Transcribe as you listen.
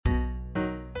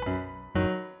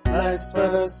Life's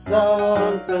but a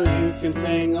song, so you can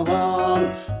sing along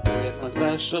with my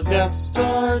special guest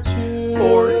star two.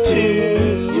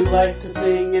 You like to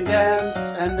sing and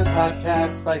dance, and this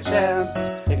podcast by chance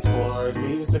explores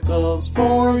musicals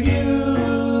for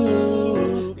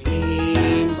you.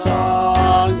 Theme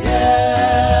song,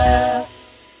 yeah.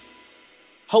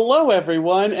 Hello,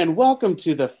 everyone, and welcome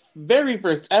to the very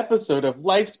first episode of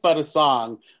Life's But a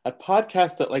Song, a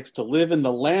podcast that likes to live in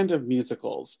the land of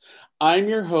musicals. I'm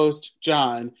your host,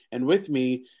 John, and with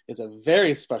me is a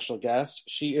very special guest.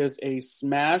 She is a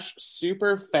Smash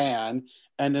super fan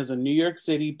and is a New York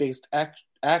City-based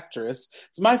actress.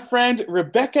 It's my friend,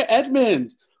 Rebecca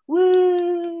Edmonds.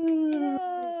 Woo!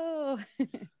 Hello.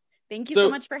 Thank you so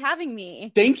much for having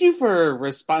me. Thank you for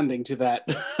responding to that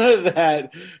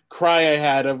that cry I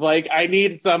had of like, I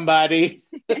need somebody.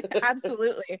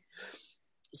 Absolutely.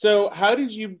 So how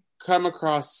did you come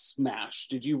across Smash?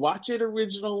 Did you watch it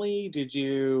originally?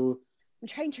 I'm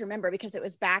trying to remember because it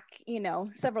was back,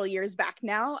 several years back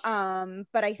now.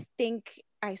 But I think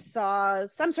I saw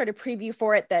some sort of preview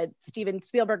for it that Steven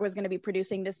Spielberg was going to be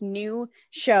producing this new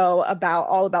show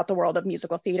all about the world of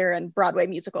musical theater and Broadway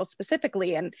musicals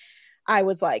specifically. And I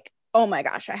was like, oh my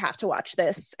gosh, I have to watch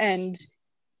this. And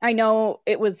I know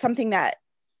it was something that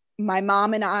my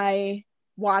mom and I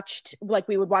watched, like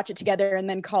we would watch it together and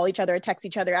then call each other, text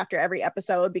each other after every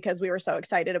episode because we were so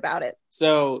excited about it.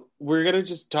 So we're going to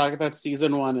just talk about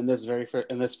season 1 in this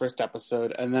first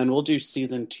episode, and then we'll do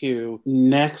season 2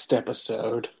 next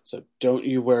episode. So don't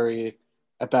you worry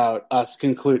about us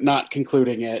not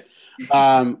concluding it.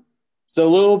 So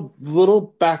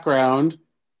little background.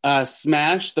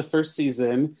 Smash, the first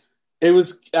season, it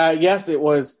was it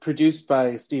was produced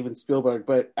by Steven Spielberg,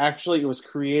 but actually it was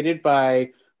created by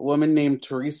a woman named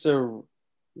Teresa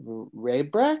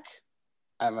Raybrack.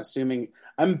 I'm assuming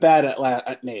I'm bad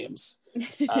at names.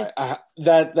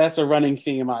 That's a running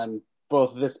theme on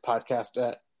both this podcast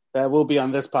that will be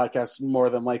on this podcast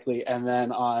more than likely, and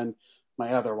then on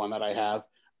my other one that I have.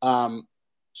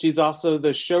 She's also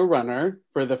the showrunner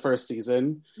for the first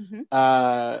season.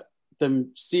 Mm-hmm. The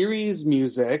series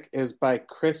music is by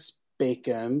Chris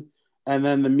Bacon, and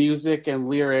then the music and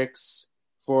lyrics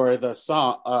for the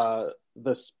song,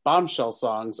 the Bombshell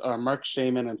songs, are Mark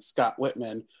Shaman and Scott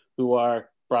Whitman, who are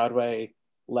Broadway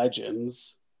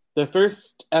legends. The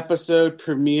first episode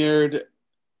premiered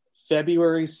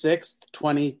February 6th,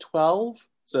 2012.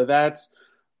 So that's,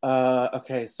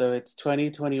 okay, so it's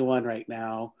 2021 right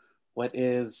now. What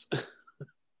is...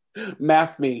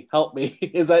 Math me, help me.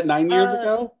 Is that 9 years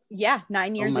ago? Yeah,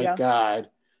 9 years ago. Oh my God.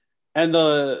 And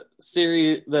the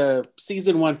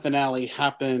season 1 finale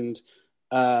happened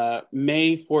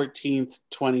May 14th,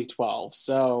 2012.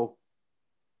 So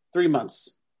 3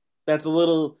 months. That's a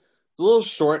little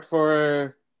short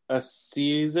for a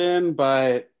season,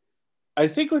 but I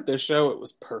think with this show it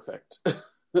was perfect.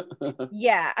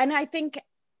 Yeah, and I think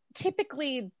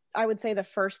typically I would say the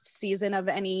first season of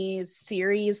any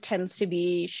series tends to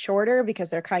be shorter because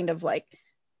they're kind of like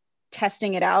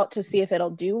testing it out to see if it'll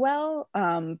do well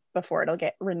before it'll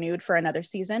get renewed for another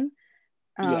season.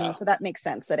 So that makes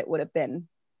sense that it would have been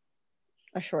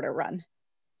a shorter run.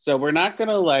 So we're not going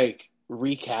to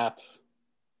recap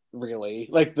really,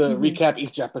 recap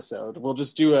each episode. We'll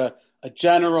just do a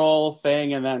general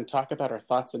thing and then talk about our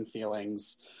thoughts and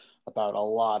feelings about a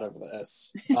lot of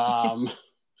this.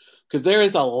 Because there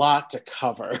is a lot to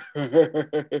cover.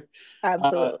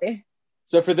 Absolutely.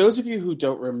 So for those of you who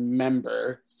don't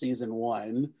remember season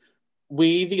 1,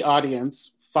 we, the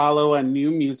audience, follow a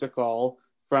new musical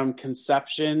from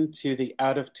conception to the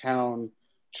out-of-town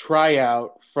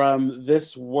tryout from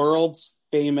this world's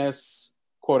famous,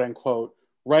 quote-unquote,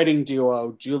 writing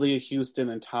duo, Julia Houston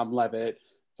and Tom Levitt,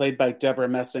 played by Deborah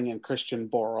Messing and Christian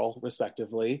Borle,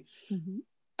 respectively. Mm-hmm.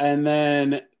 And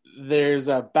then there's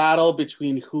a battle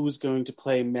between who's going to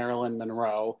play Marilyn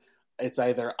Monroe. It's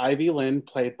either Ivy Lynn,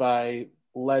 played by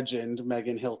legend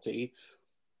Megan Hilty,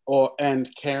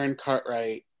 and Karen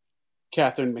Cartwright,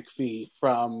 Catherine McPhee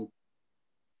from...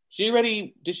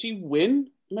 Did she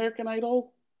win American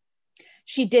Idol?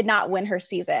 She did not win her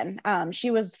season.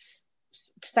 She was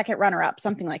second runner-up,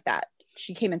 something like that.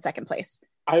 She came in second place.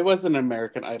 I was an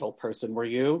American Idol person. Were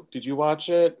you? Did you watch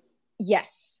it?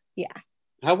 Yes. Yeah.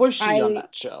 How was she on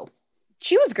that show?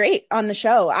 She was great on the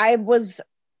show. I was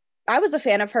a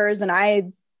fan of hers, and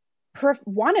I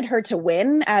wanted her to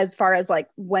win as far as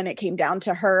when it came down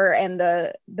to her and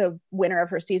the winner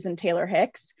of her season, Taylor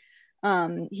Hicks.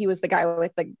 He was the guy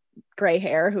with the gray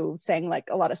hair who sang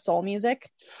a lot of soul music.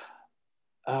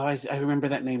 Oh, I remember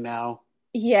that name now.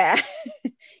 Yeah.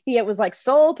 It was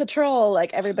Soul Patrol,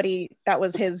 everybody, that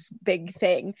was his big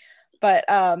thing. But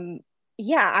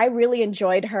Yeah, I really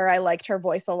enjoyed her. I liked her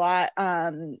voice a lot.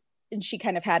 And she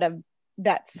kind of had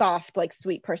that soft, like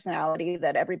sweet personality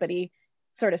that everybody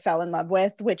sort of fell in love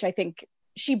with, which I think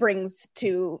she brings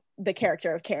to the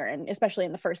character of Karen, especially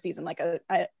in the first season, like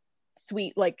a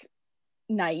sweet, like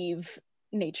naive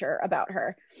nature about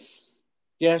her.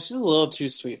 Yeah, she's a little too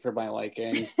sweet for my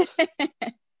liking.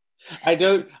 I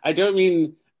don't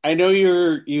mean, I know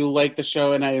you like the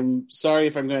show, and I'm sorry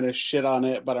if I'm going to shit on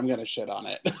it, but I'm going to shit on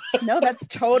it. No, that's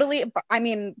totally, I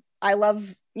mean, I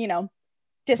love,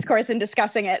 discourse and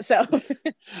discussing it. So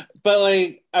But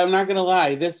like, I'm not gonna lie,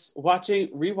 I recently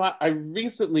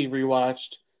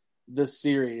rewatched the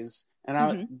series, and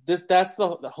Mhm. that's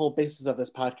the whole basis of this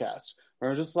podcast, where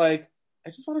I was just like, I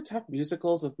just want to talk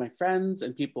musicals with my friends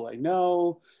and people I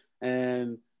know,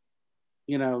 and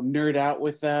nerd out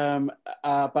with them,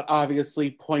 but obviously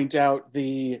point out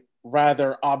the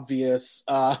rather obvious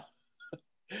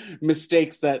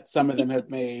mistakes that some of them have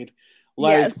made,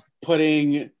 like Yes.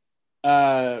 putting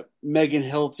Megan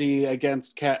Hilty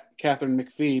against Catherine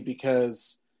McPhee,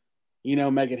 because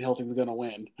Megan Hilty's going to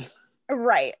win.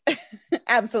 Right.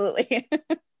 Absolutely.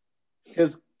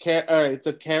 Because all right,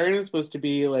 so Karen is supposed to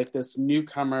be like this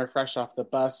newcomer, fresh off the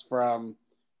bus from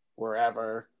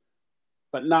wherever,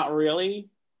 but not really,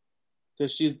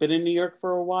 because she's been in New York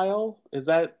for a while. Is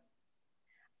that?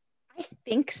 I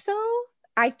think so.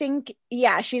 I think,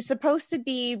 yeah, she's supposed to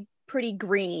be pretty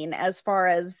green as far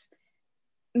as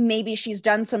maybe she's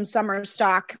done some summer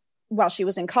stock while she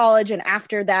was in college. And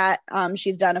after that,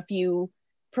 she's done a few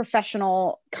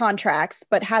professional contracts,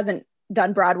 but hasn't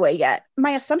done Broadway yet.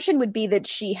 My assumption would be that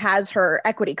she has her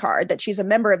equity card, that she's a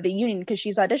member of the union because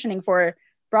she's auditioning for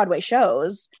Broadway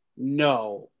shows.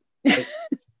 No, I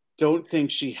don't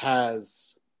think she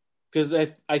has, because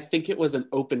I think it was an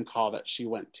open call that she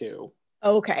went to.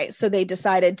 Okay, so they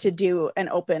decided to do an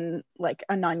open, like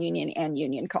a non-union and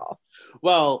union call,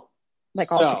 Well,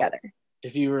 like all so together.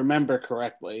 if you remember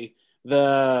correctly,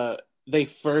 they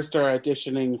first are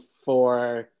auditioning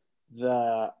for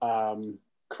the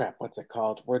crap, what's it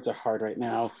called? Words are hard right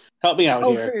now. Help me out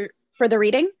Oh, here. for the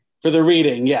reading? For the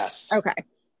reading, yes. Okay.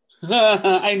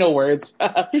 I know words.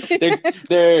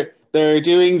 They're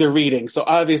doing the reading, so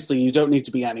obviously you don't need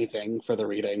to be anything for the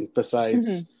reading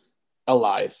besides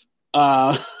alive.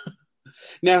 Now,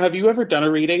 have you ever done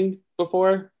a reading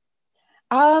before?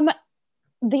 Um,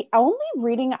 the only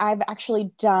reading I've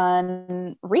actually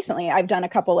done recently, I've done a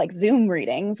couple like Zoom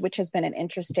readings, which has been an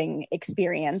interesting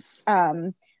experience.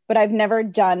 But I've never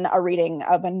done a reading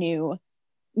of a new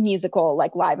musical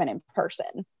like live and in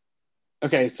person.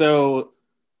 Okay, so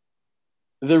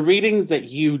the readings that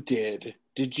you did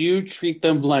you treat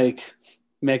them like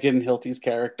Megan Hilty's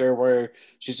character, where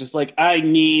she's just like, I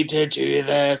need to do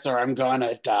this or I'm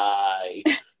gonna die?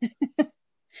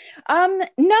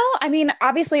 No, I mean,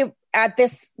 obviously at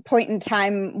this point in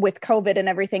time with COVID and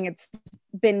everything, it's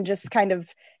been just kind of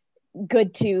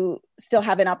good to still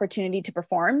have an opportunity to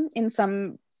perform in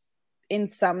some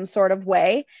sort of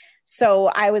way. So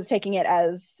I was taking it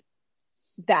as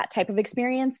that type of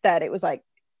experience, that it was like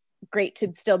great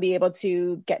to still be able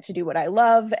to get to do what I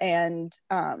love and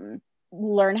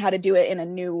learn how to do it in a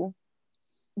new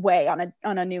way on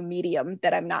a new medium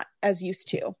that I'm not as used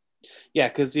to. Yeah,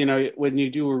 because when you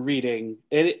do a reading,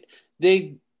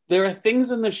 there are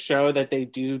things in the show that they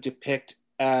do depict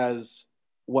as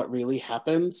what really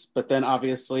happens, but then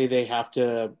obviously they have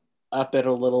to up it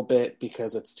a little bit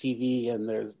because it's TV and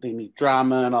they need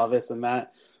drama and all this and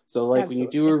that. So like when you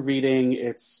do a reading,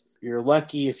 you're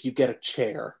lucky if you get a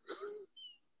chair.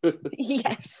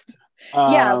 Yes.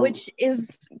 Yeah, which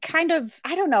is kind of,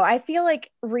 I don't know. I feel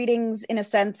like readings, in a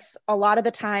sense, a lot of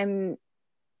the time,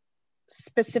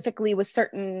 specifically with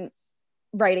certain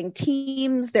writing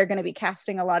teams, they're going to be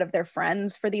casting a lot of their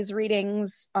friends for these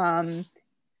readings.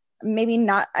 Maybe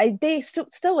not, they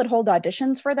still would hold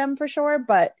auditions for them for sure,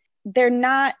 but they're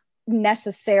not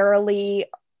necessarily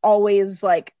always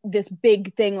like this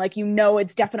big thing, like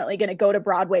it's definitely going to go to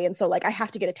Broadway, and so like I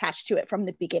have to get attached to it from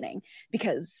the beginning,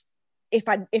 because if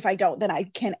I don't, then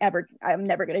I'm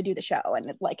never going to do the show,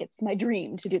 and like it's my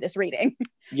dream to do this reading.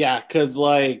 Yeah, because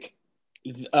like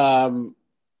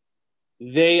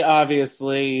they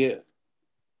obviously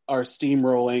are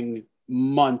steamrolling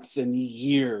months and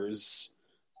years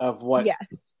of what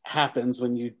happens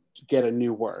when you get a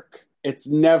new work. It's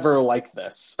never like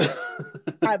this.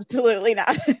 Absolutely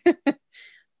not.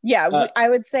 Yeah, I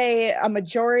would say a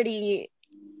majority,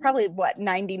 probably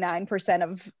 99%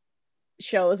 of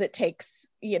shows, it takes,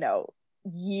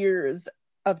 years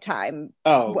of time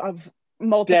of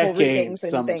multiple readings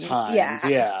and sometimes.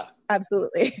 things. Yeah.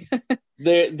 Absolutely.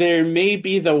 There may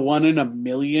be the one in a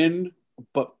million,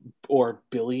 but or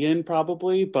billion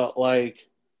probably, but like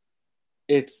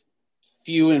it's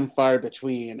few and far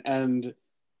between, and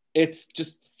it's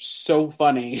just so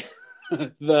funny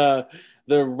the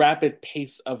the rapid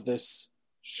pace of this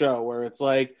show where it's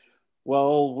like,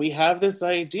 well, we have this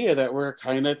idea that we're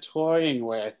kind of toying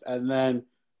with, and then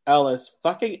Ellis,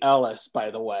 fucking Ellis,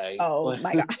 by the way, Oh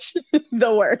my gosh,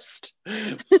 the worst.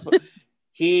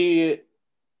 he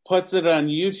puts it on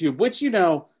YouTube, which,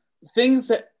 things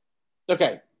that,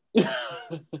 okay.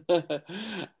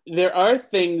 There are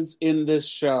things in this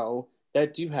show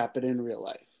that do happen in real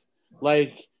life.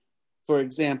 Like, for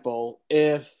example,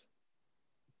 if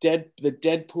the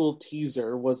Deadpool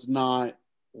teaser was not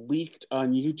leaked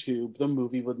on YouTube, the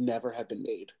movie would never have been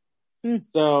made. Mm.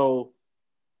 So,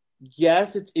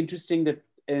 yes, it's interesting that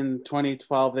in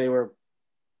 2012 they were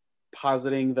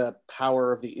positing the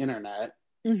power of the internet.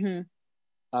 Mm-hmm.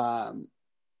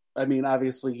 I mean,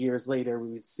 obviously, years later, we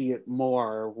would see it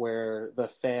more where the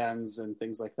fans and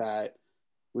things like that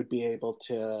would be able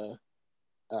to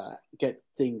get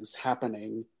things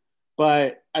happening.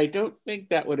 But I don't think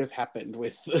that would have happened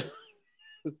with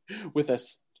with a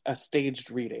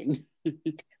staged reading.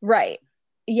 Right.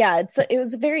 Yeah, it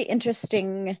was a very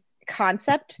interesting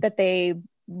concept that they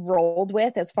rolled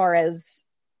with, as far as,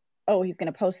 oh, he's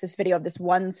going to post this video of this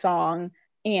one song,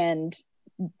 and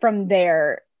from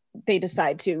there they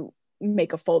decide to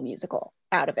make a full musical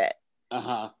out of it.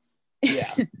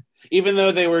 Yeah. Even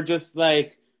though they were just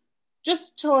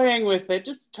toying with it,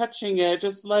 just touching it,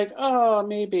 just like, oh,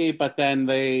 maybe, but then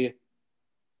they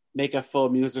make a full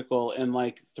musical in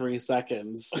like 3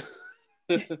 seconds.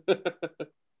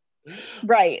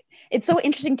 Right. It's so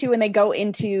interesting too when they go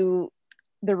into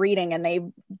the reading and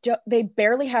they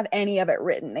barely have any of it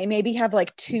written. They maybe have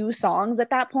like 2 songs at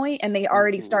that point, and they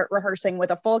already start rehearsing with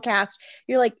a full cast.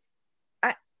 You're like,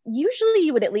 usually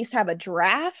you would at least have a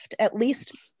draft, at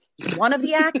least one of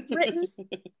the acts written,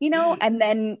 and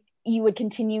then you would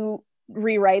continue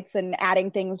rewrites and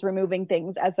adding things, removing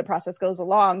things as the process goes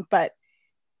along. But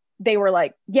they were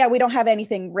like, yeah, we don't have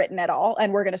anything written at all,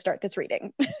 and we're going to start this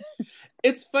reading.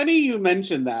 It's funny you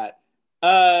mentioned that,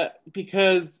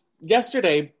 because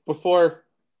yesterday, before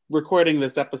recording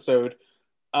this episode,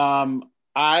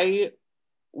 I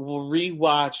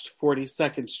rewatched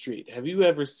 42nd Street. Have you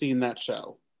ever seen that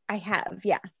show? I have,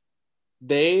 yeah.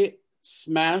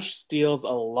 Smash steals a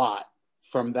lot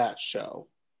from that show,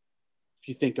 if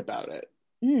you think about it.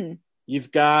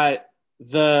 You've got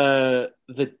the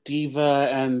diva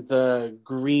and the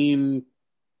green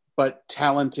but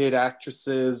talented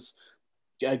actresses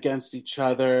against each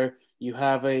other. You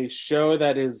have a show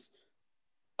that is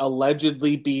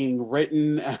allegedly being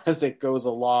written as it goes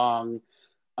along,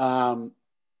 and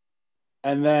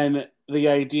then the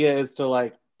idea is to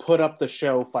like put up the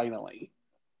show finally.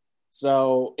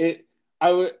 So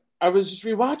I was just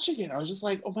rewatching it. I was just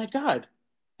like, oh my god,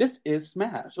 this is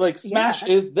Smash. Like Smash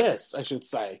is this, I should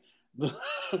say.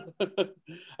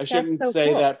 I shouldn't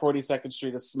say that 42nd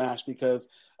Street is Smash, because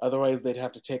otherwise they'd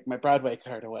have to take my Broadway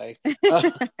card away.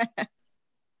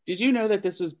 Did you know that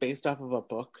this was based off of a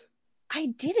book? I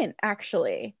didn't,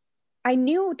 actually. I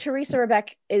knew Teresa Rebeck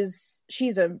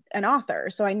she's an author,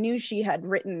 so I knew she had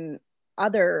written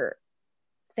other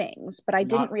things, but I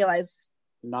didn't realize.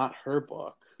 Not her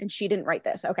book. And she didn't write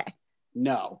this. Okay.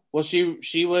 No. Well,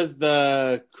 she was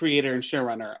the creator and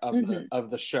showrunner of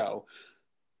the show.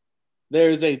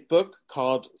 There's a book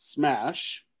called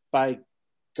Smash by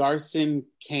Garson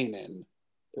Kanin.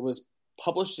 It was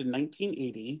published in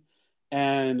 1980,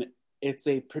 and it's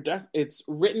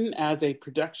written as a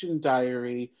production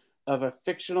diary of a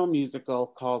fictional musical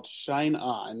called Shine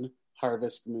On,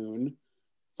 Harvest Moon,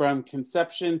 from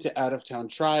conception to out-of-town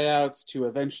tryouts to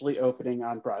eventually opening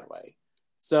on Broadway.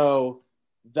 So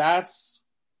that's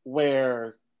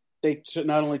where they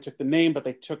not only took the name, but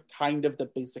they took kind of the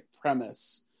basic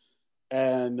premise,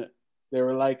 and they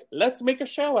were like, let's make a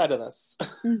show out of this.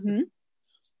 Mm-hmm.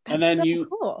 And then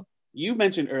you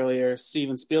mentioned earlier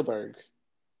Steven Spielberg,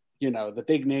 the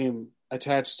big name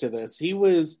attached to this. He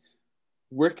was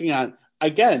working on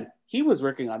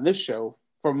this show.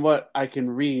 From what I can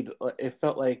read, it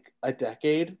felt like a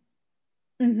decade.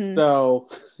 Mm-hmm. So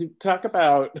talk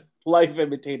about life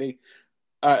imitating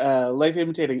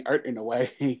art in a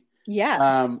way.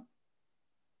 Yeah.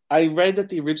 I read that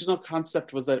the original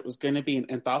concept was that it was going to be an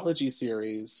anthology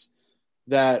series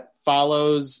that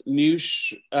follows new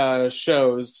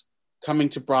shows coming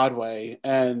to Broadway,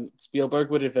 and Spielberg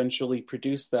would eventually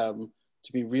produce them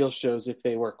to be real shows if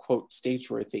they were, quote,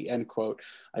 stage-worthy, end quote.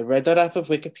 I read that off of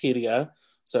Wikipedia.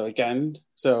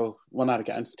 Not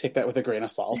again, take that with a grain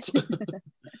of salt.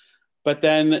 But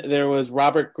then there was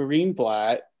Robert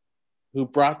Greenblatt, who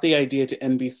brought the idea to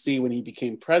NBC when he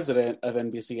became president of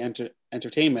NBC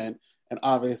Entertainment, and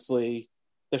obviously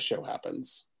the show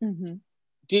happens. Mm-hmm.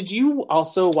 Did you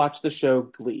also watch the show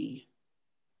Glee?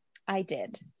 I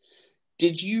did.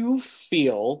 Did you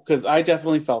feel, because I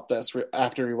definitely felt this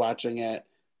after rewatching it,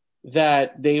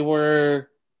 that they were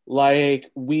like,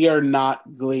 we are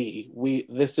not Glee.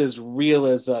 This is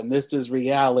realism. This is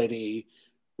reality.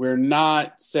 We're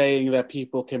not saying that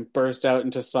people can burst out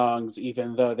into songs,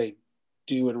 even though they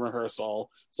do in rehearsal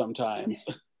sometimes.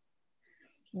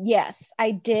 Yes,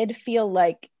 I did feel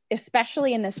like,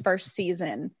 especially in this first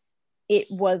season,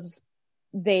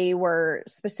 they were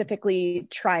specifically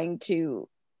trying to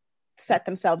set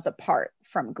themselves apart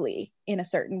from Glee in a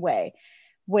certain way,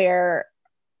 where,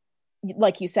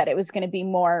 like you said, it was going to be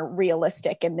more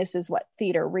realistic, and this is what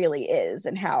theater really is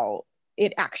and how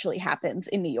it actually happens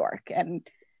in New York. And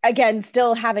again,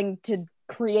 still having to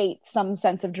create some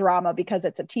sense of drama because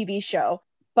it's a TV show,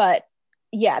 but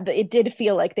yeah, it did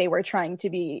feel like they were trying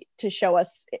to show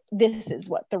us this is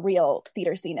what the real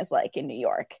theater scene is like in New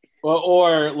York. Well,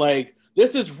 or like,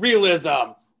 this is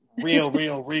realism. Real,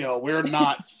 real, real. We're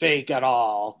not fake at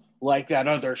all, like that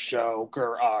other show,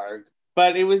 Gerarg.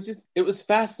 But it was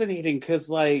fascinating because,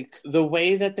 like, the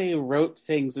way that they wrote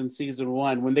things in season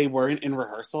one, when they weren't in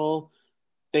rehearsal,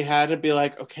 they had to be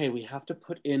like, okay, we have to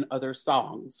put in other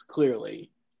songs,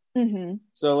 clearly. Mm-hmm.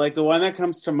 So, like, the one that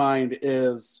comes to mind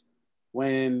is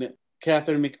when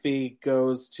Katharine McPhee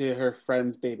goes to her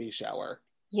friend's baby shower.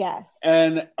 Yes.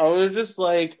 And I was just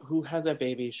like, who has a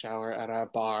baby shower at a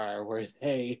bar where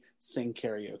they sing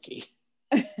karaoke?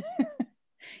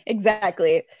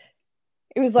 Exactly.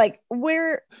 It was like,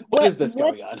 what is this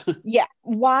going on? Yeah.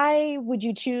 Why would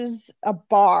you choose a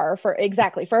bar for a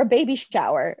baby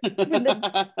shower?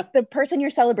 The person you're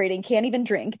celebrating can't even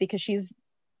drink because she's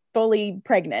fully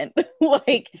pregnant.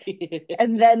 Like,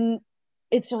 and then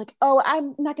it's like, oh,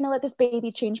 I'm not going to let this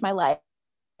baby change my life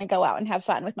and go out and have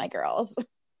fun with my girls.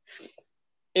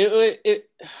 The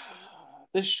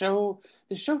show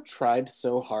tried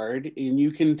so hard, and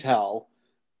you can tell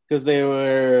because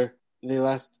I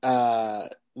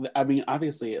mean,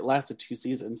 obviously it lasted 2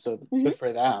 seasons, so good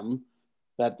for them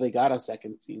that they got a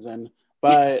second season.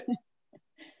 But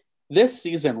this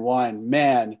season one,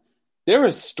 man, there were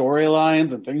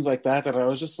storylines and things like that I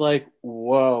was just like,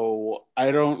 whoa,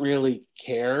 I don't really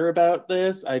care about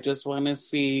this. I just want to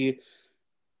see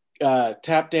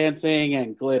tap dancing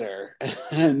and glitter,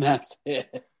 and that's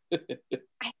it.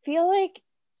 I feel like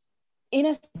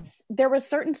there were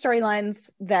certain storylines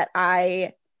that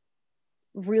I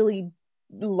really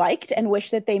liked and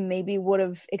wish that they maybe would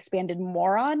have expanded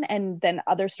more on, and then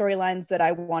other storylines that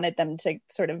I wanted them to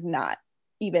sort of not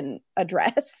even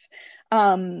address.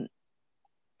 I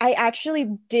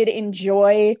actually did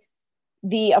enjoy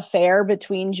the affair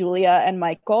between Julia and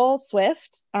Michael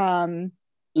Swift.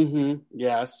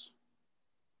 Yes.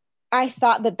 I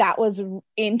thought that was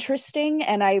interesting,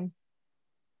 and I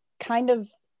kind of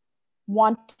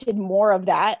wanted more of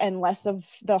that and less of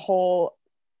the whole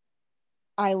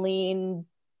Eileen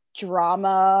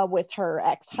drama with her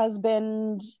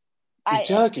ex-husband.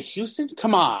 Anjelica Huston?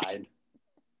 Come on.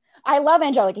 I love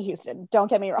Anjelica Huston. Don't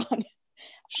get me wrong.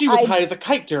 She was high as a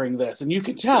kite during this, and you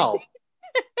could tell.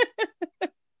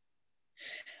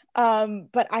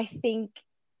 But I think,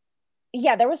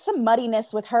 yeah, there was some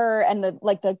muddiness with her and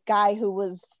the guy who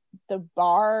was the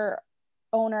bar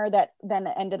owner that then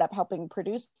ended up helping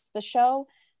produce the show.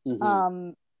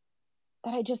 That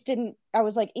I just didn't. I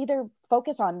was like, either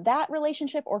focus on that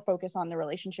relationship or focus on the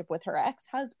relationship with her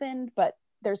ex-husband. But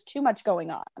there's too much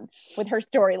going on with her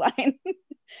storyline,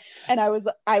 and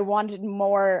I wanted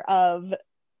more of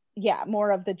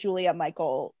the Julia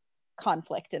Michael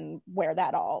conflict and where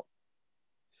that all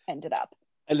ended up.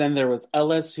 And then there was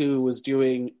Ellis, who was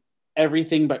doing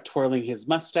everything but twirling his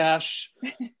mustache.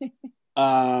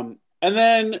 And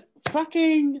then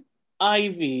fucking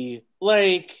Ivy,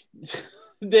 like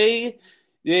they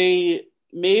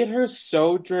made her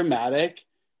so dramatic.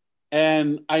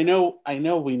 And I know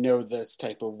we know this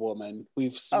type of woman.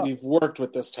 We've worked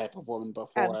with this type of woman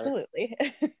before. Absolutely.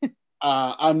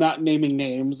 I'm not naming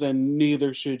names, and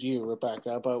neither should you,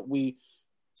 Rebecca, but we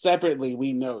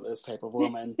know this type of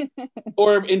woman.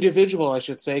 Or individual, I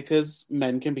should say, because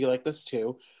men can be like this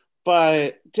too.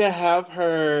 But to have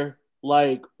her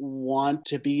like want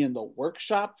to be in the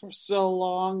workshop for so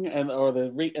long, and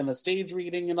the stage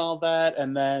reading and all that,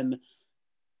 and then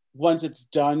once it's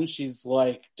done, she's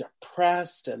like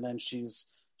depressed, and then she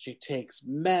takes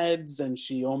meds and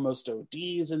she almost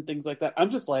ODs and things like that. I'm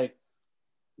just like,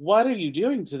 what are you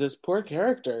doing to this poor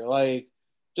character? Like,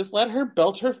 just let her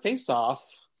belt her face off.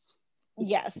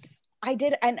 Yes. I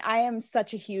did, and I am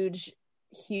such a huge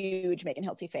Megan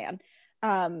Hilty fan.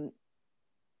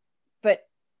 But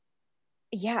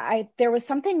yeah, there was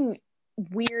something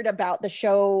weird about the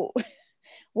show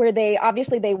where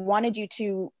they wanted you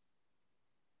to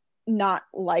not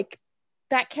like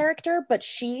that character, but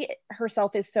she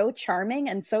herself is so charming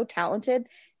and so talented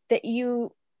that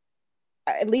you,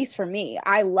 at least for me,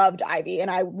 I loved Ivy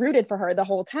and I rooted for her the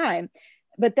whole time.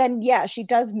 But then, yeah, she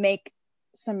does make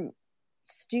some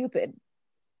stupid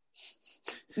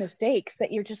mistakes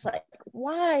that you're just like,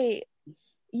 why?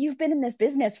 You've been in this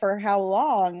business for how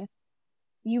long?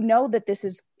 You know that this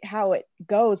is how it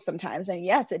goes sometimes. And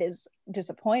yes, it is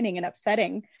disappointing and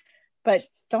upsetting, but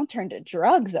don't turn to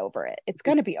drugs over it. It's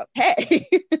going to be okay.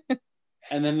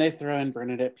 And then they throw in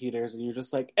Bernadette Peters, and you're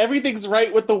just like, everything's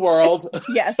right with the world.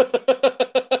 Yes.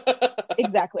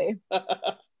 Exactly.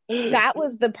 That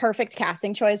was the perfect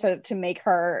casting choice to make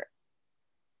her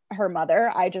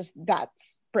mother.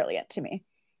 That's brilliant to me.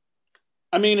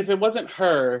 I mean, if it wasn't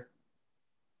her,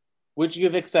 would you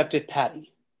have accepted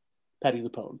Patti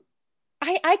LuPone?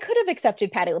 I could have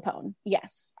accepted Patti LuPone.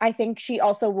 Yes. I think she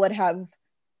also would have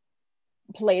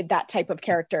played that type of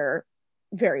character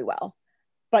very well.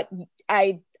 But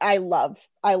I love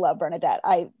Bernadette.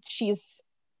 She's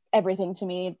everything to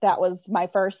me. That was my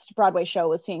first Broadway show,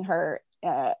 was seeing her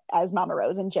as Mama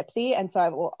Rose in Gypsy, and so I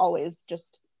will always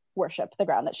just worship the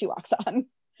ground that she walks on.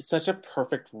 Such a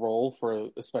perfect role for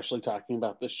especially talking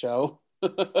about the show.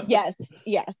 Yes.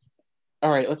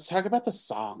 All right, let's talk about the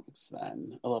songs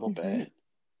then a little bit.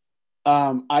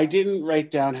 I didn't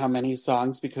write down how many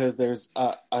songs because there's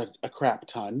a crap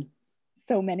ton.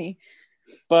 So many.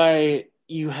 But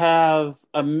you have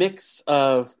a mix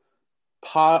of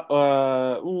pop,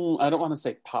 I don't want to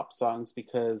say pop songs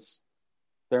because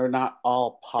they're not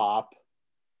all pop,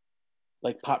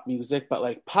 like pop music, but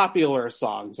like popular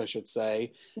songs, I should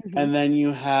say. And then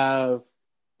you have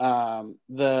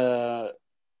the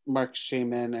Marc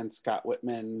Shaiman and Scott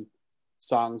Wittman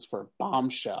songs for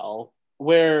Bombshell,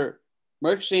 where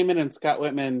Marc Shaiman and Scott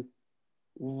Wittman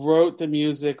wrote the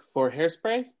music for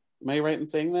Hairspray. Am I right in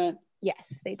saying that?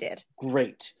 Yes, they did.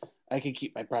 Great. I could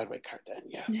keep my Broadway card then,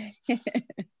 yes.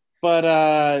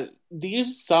 But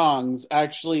these songs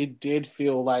actually did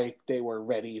feel like they were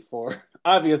ready for,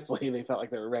 obviously they felt like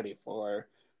they were ready for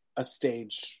a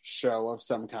stage show of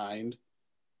some kind.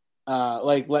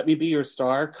 Like Let Me Be Your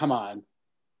Star, come on.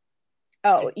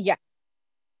 Oh, yeah.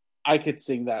 I could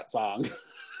sing that song.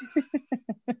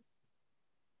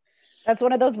 That's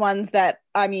one of those ones that,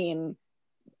 I mean,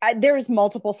 there's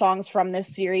multiple songs from this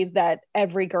series that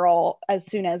every girl, as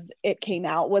soon as it came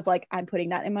out, was like, I'm putting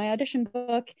that in my audition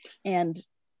book. And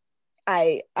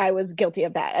I was guilty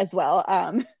of that as well.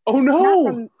 Oh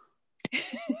no!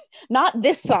 Not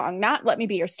this song, not Let Me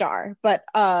Be Your Star, but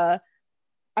I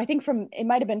think it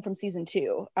might have been from season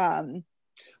 2.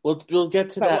 We'll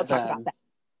get to that then. Talk about that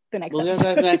the next we'll get to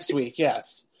that next week,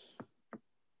 yes.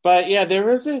 But yeah, there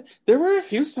were a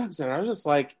few songs that I was just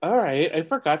like, all right, I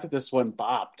forgot that this one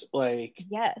bopped. Like,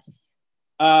 yes.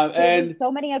 And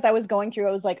so many as I was going through,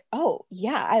 I was like, oh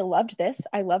yeah, I loved this.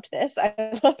 I loved this.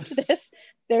 I loved this.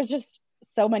 There's just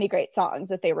so many great songs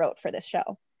that they wrote for this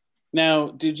show. Now,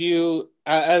 did you,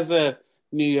 as a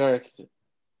New York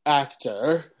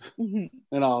actor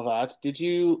and all that, did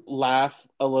you laugh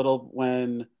a little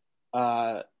when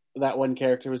that one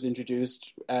character was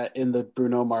introduced in the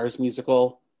Bruno Mars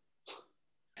musical?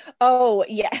 Oh,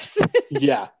 yes.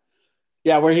 Yeah,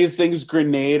 where he sings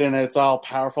Grenade and it's all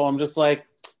powerful. I'm just like,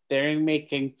 they're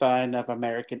making fun of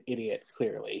American Idiot,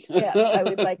 clearly. Yeah, I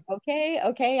was like,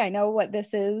 okay, I know what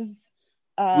this is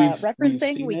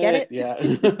referencing. We get it. Yeah.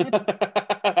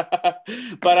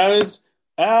 But I was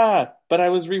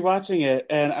rewatching it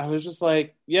and I was just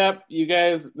like, yep, you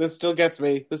guys, this still gets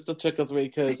me. This still tickles me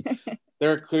because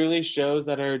there are clearly shows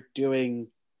that have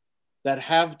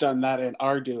done that and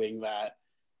are doing that.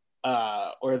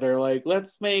 Or they're like,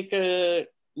 let's make a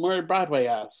more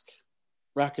Broadway-esque.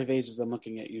 Rock of Ages, I'm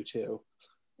looking at you too.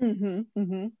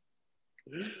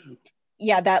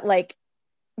 Yeah, that like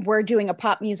we're doing a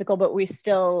pop musical, but we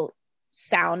still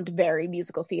sound very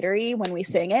musical theater-y when we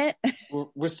sing it.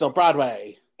 We're still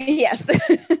Broadway. Yes.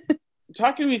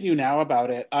 Talking with you now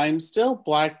about it, I'm still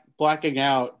blacking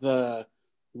out the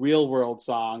real world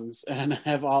songs and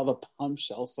have all the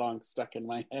Bombshell songs stuck in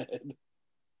my head.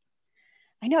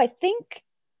 I know. I think,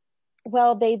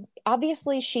 well,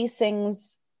 she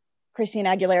sings Christina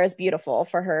Aguilera's Beautiful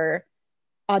for her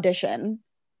audition.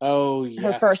 Oh,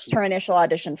 yes. Her initial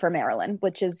audition for Marilyn,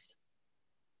 which is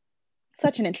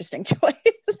such an interesting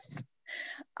choice.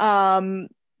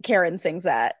 Karen sings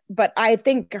that, but I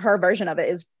think her version of it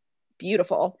is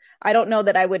beautiful. I don't know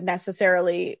that I would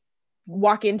necessarily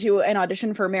walk into an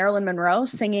audition for Marilyn Monroe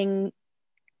singing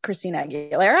Christina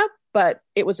Aguilera, but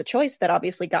it was a choice that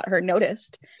obviously got her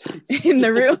noticed in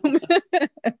the room.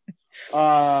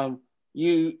 And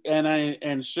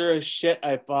sure as shit,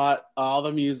 I bought all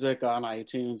the music on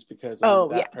iTunes because I'm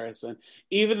that person.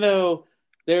 Even though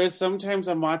there's sometimes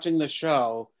I'm watching the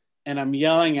show and I'm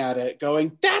yelling at it,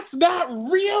 going, "That's not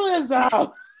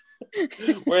realism!"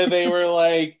 Where they were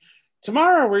like,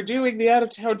 "Tomorrow we're doing the out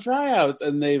of town tryouts,"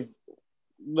 and they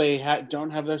don't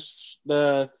have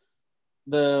the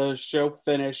show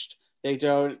finished. They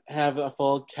don't have a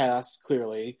full cast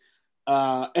clearly.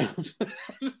 And I'm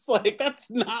just like,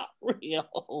 that's not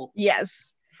real.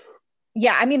 Yes.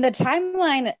 Yeah, I mean, the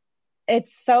timeline,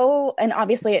 it's so, and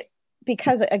obviously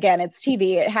because again, it's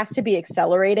TV, it has to be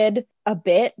accelerated a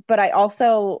bit, but I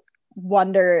also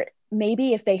wonder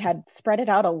maybe if they had spread it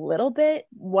out a little bit,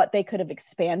 what they could have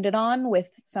expanded on with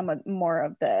some more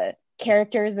of the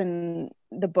characters and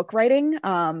the book writing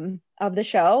of the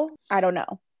show. I don't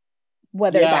know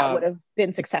whether that would have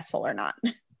been successful or not.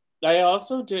 I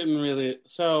also didn't really.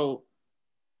 So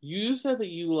you said that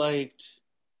you liked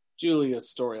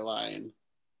Julia's storyline.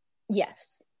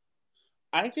 Yes.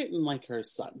 I didn't like her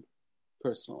son,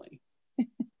 personally.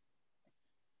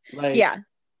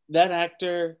 That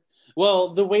actor. Well,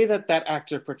 the way that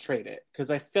actor portrayed it,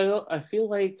 because I feel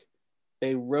like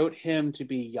they wrote him to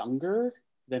be younger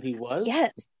than he was.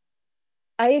 Yes,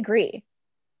 I agree.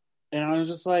 And I was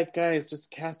just like, guys, just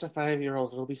cast a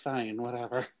 5-year-old. It'll be fine.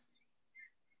 Whatever.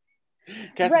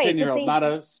 Cast a 10-year-old, not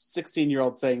a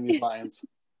 16-year-old saying these lines.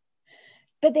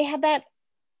 But they had that.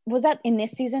 Was that in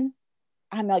this season?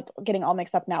 I'm like getting all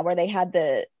mixed up now. Where they had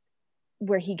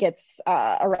where he gets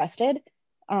arrested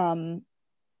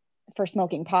for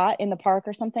smoking pot in the park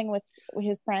or something with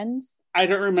his friends. I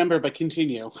don't remember, but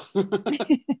continue.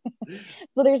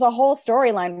 So there's a whole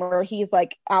storyline where he's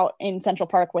like out in Central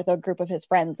Park with a group of his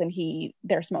friends and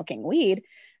they're smoking weed.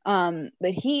 But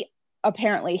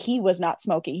apparently he was not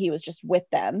smoking. He was just with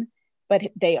them, but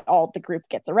the group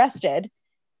gets arrested,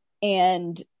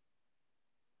 and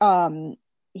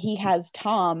he calls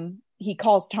Tom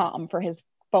for his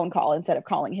phone call instead of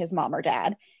calling his mom or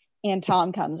dad. And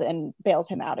Tom comes and bails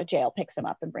him out of jail, picks him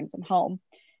up and brings him home.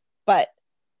 But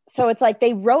so it's like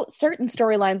they wrote certain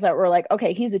storylines that were like,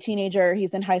 okay, he's a teenager,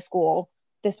 he's in high school,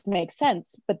 this makes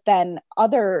sense. But then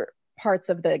other parts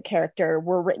of the character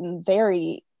were written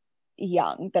very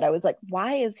young that I was like,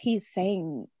 why is he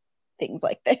saying things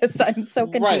like this? I'm so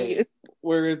confused. Right.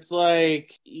 Where it's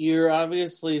like, you're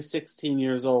obviously 16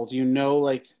 years old. You know,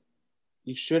 like,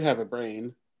 you should have a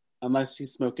brain, unless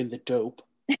he's smoking the dope.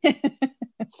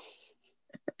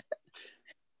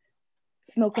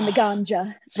 Smoking the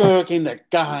ganja. Smoking the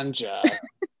ganja.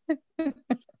 And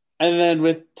then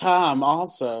with Tom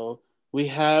also, we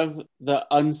have the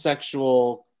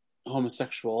unsexual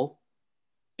homosexual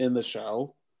in the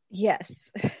show. Yes.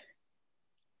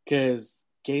 Because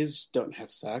gays don't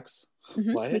have sex.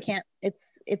 Mm-hmm. What? We can't.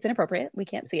 It's inappropriate. We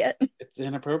can't see it. It's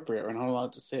inappropriate. We're not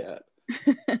allowed to see it.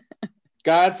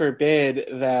 God forbid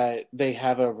that they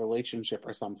have a relationship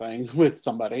or something with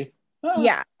somebody.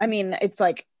 Yeah. I mean, it's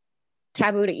like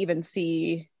taboo to even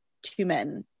see two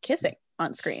men kissing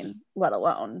on screen, let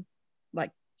alone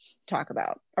like talk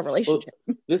about a relationship.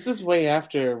 Well, this is way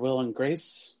after Will and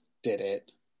Grace did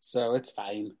it, so it's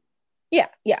fine. Yeah.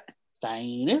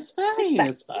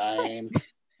 It's fine.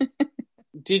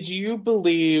 Did you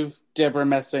believe Deborah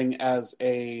Messing as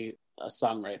a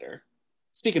songwriter?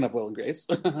 Speaking of Will and Grace.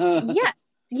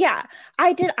 Yeah,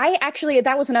 I did. I actually,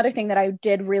 that was another thing that I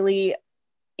did really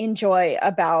enjoy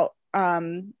about,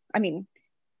 I mean,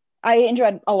 I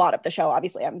enjoyed a lot of the show.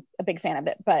 Obviously, I'm a big fan of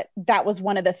it, but that was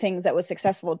one of the things that was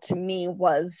successful to me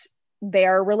was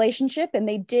their relationship. And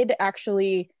they did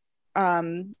actually,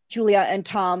 Julia and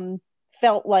Tom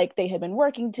felt like they had been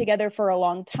working together for a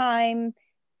long time.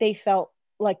 They felt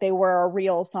like they were a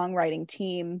real songwriting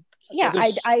team. Yeah,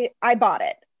 I bought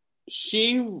it.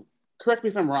 She, correct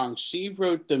me if I'm wrong, she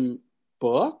wrote the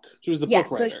book? She was the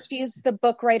book writer. So she's the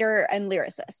book writer and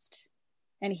lyricist,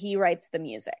 and he writes the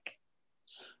music.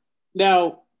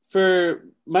 Now, for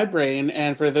my brain,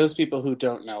 and for those people who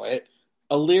don't know it,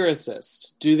 a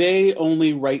lyricist, do they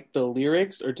only write the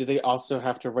lyrics, or do they also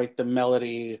have to write the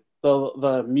melody,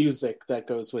 the music that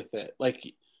goes with it?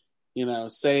 Like, you know,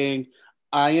 saying,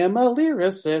 I am a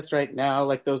lyricist right now,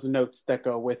 like those notes that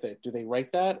go with it. Do they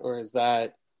write that, or is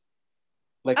that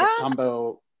like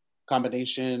a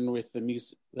combination with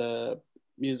the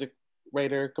music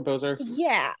writer, composer?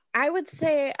 Yeah, I would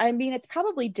say, I mean, it's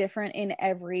probably different in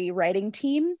every writing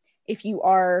team. If you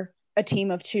are a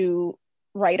team of two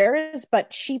writers,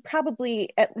 but she probably,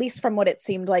 at least from what it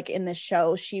seemed like in the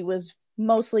show, she was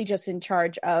mostly just in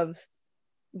charge of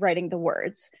writing the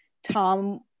words.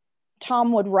 Tom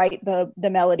would write the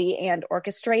melody and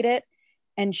orchestrate it,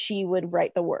 and she would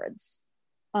write the words.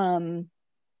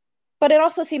 But it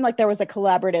also seemed like there was a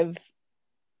collaborative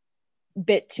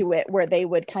bit to it where they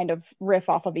would kind of riff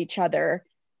off of each other,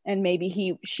 and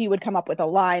maybe she would come up with a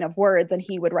line of words and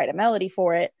he would write a melody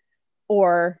for it,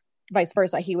 or vice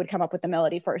versa. He would come up with the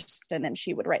melody first and then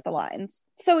she would write the lines.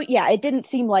 So yeah, it didn't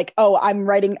seem like, oh, I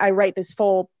write this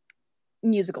full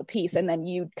musical piece and then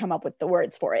you'd come up with the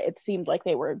words for it. It seemed like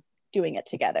they were doing it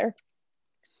together.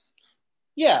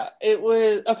 Yeah, it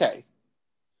was okay.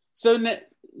 So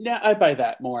now I buy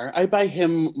that more. I buy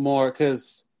him more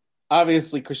because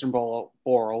obviously Christian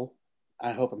Borle,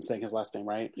 I hope I'm saying his last name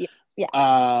right.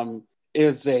 Yeah.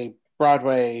 Is a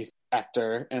Broadway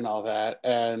actor and all that,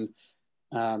 and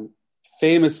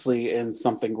famously in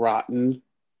Something Rotten.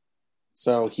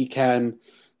 So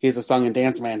he's a song and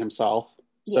dance man himself.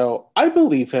 Yeah. So I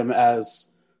believe him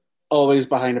as always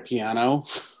behind a piano.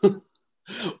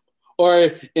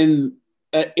 Or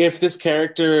if this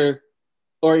character,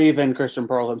 or even Christian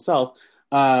Borle himself,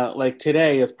 like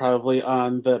today is probably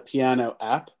on the piano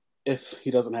app if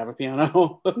he doesn't have a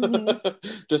piano.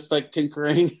 Just like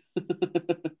tinkering.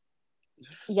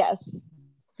 Yes.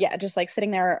 Yeah, just like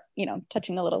sitting there,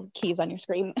 touching the little keys on your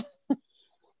screen.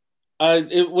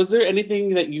 Was there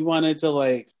anything that you wanted to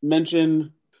like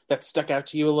mention that stuck out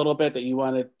to you a little bit, that you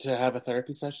wanted to have a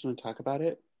therapy session and talk about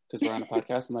it? Because we're on a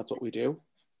podcast and that's what we do.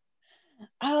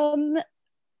 A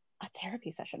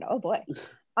therapy session. Oh boy.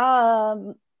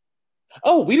 Oh,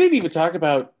 we didn't even talk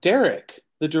about Derek,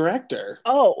 the director.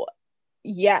 Oh,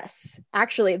 yes.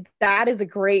 Actually, that is a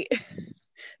great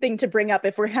thing to bring up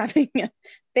if we're having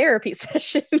therapy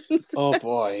sessions. Oh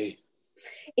boy.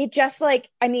 It just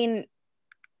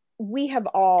we have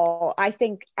all, I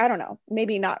think, I don't know,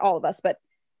 maybe not all of us, but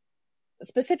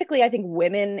specifically I think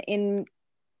women in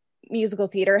musical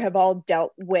theater have all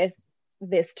dealt with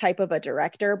this type of a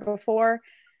director before.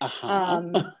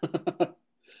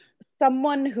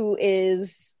 Someone who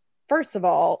is, first of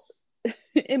all,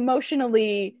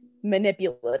 emotionally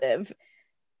manipulative,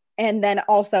 and then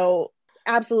also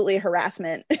absolutely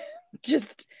harassment.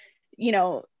 Just,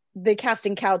 the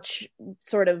casting couch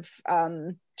sort of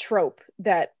trope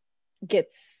that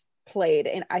gets played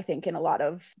in, I think, in a lot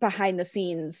of behind the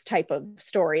scenes type of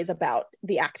stories about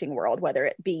the acting world, whether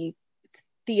it be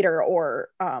theater or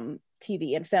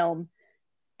TV and film.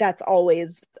 That's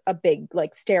always a big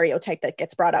like stereotype that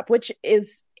gets brought up, which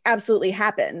is absolutely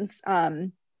happens.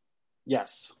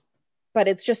 Yes. But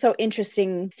it's just so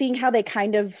interesting seeing how they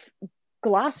kind of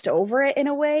glossed over it in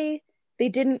a way. He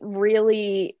didn't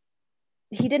really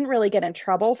get in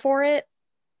trouble for it.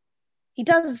 He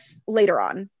does later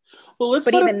on. Well, let's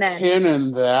put a pin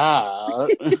in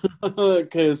that.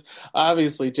 Because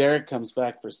obviously Derek comes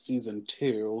back for season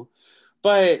 2.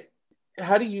 But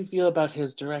how do you feel about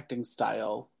his directing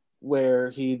style, where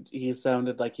he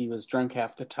sounded like he was drunk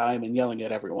half the time and yelling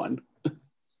at everyone?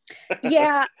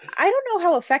 Yeah, I don't know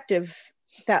how effective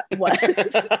that was.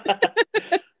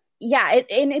 Yeah,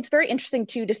 and it's very interesting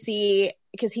too to see,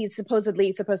 because he's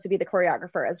supposedly supposed to be the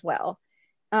choreographer as well.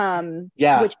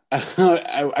 Yeah, which...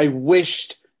 I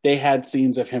wished they had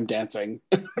scenes of him dancing.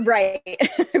 Right.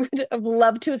 I would have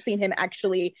loved to have seen him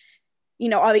actually.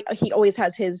 He always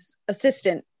has his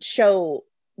assistant show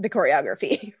the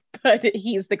choreography, but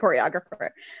he's the choreographer.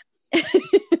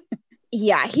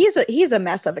 Yeah, he's a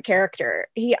mess of a character.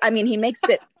 He makes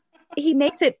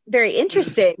it very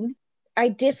interesting. I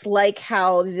dislike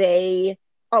how a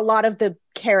lot of the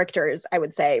characters, I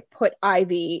would say, put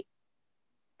Ivy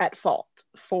at fault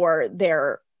for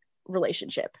their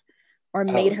relationship, or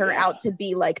made her out to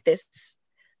be like this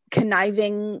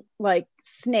conniving like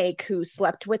snake who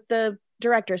slept with the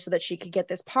director so that she could get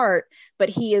this part, but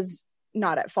he is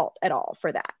not at fault at all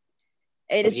for that.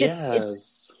 It is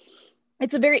just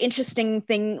it's a very interesting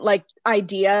thing, like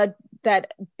idea,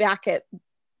 that back at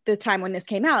the time when this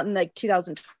came out in like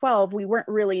 2012, we weren't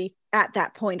really at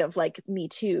that point of like Me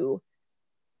Too,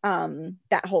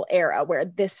 that whole era where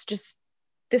this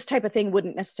type of thing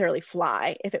wouldn't necessarily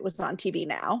fly if it was on TV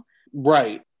now.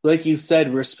 Right. Like you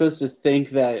said, we're supposed to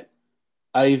think that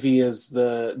Ivy is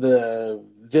the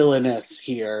villainess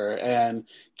here, and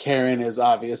Karen is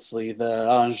obviously the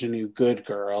ingenue good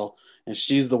girl, and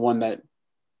she's the one that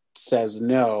says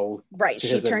no to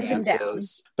his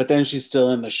advances. But then she's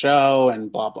still in the show,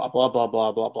 and blah blah blah blah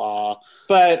blah blah blah.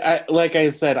 But like I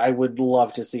said, I would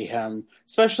love to see him,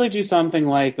 especially do something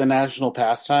like the national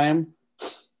pastime.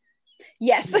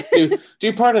 Yes.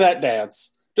 do part of that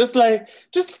dance. Just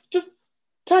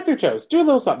tap your toes, do a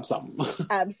little something, something.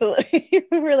 Absolutely.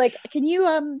 We're like, can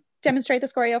you demonstrate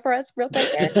this choreo for us real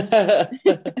quick there?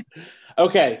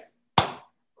 Okay.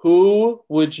 Who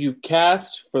would you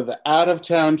cast for the out of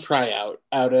town tryout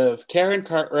out of Karen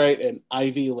Cartwright and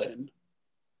Ivy Lynn?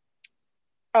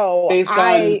 Oh,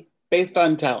 Based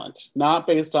on talent, not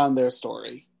based on their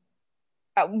story.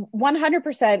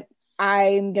 100%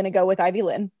 I'm going to go with Ivy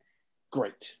Lynn.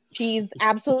 Great. She's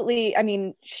absolutely, I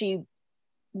mean, she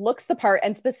looks the part,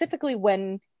 and specifically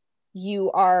when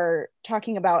you are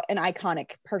talking about an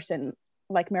iconic person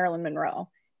like Marilyn Monroe,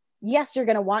 yes, you're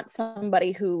going to want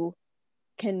somebody who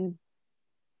can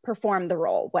perform the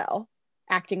role well,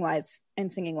 acting wise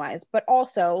and singing wise, but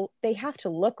also they have to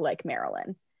look like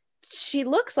Marilyn. She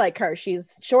looks like her. She's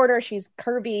shorter, she's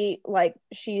curvy, like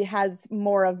she has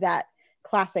more of that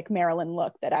classic Marilyn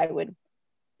look that I would,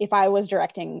 if I was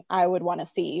directing, I would want to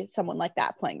see someone like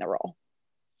that playing the role.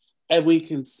 And we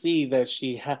can see that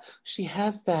she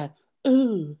has that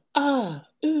ooh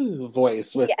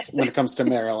voice with Yes. when it comes to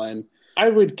Marilyn. I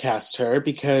would cast her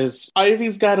because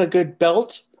Ivy's got a good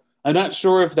belt. I'm not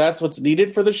sure if that's what's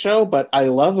needed for the show, but I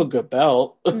love a good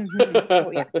belt. Mm-hmm.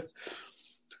 Oh, yes.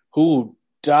 Who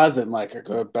doesn't like a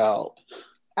good belt?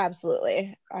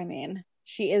 Absolutely. I mean,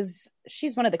 she's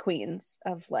one of the queens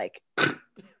of like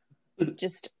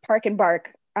just park and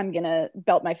bark. I'm gonna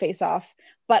belt my face off,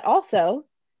 but also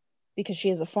because she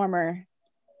is a former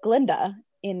Glinda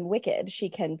in Wicked, she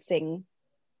can sing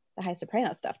the high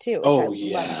soprano stuff too.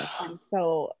 Which love.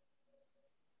 So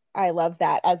I love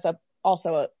that as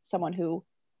someone who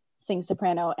sings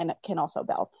soprano and can also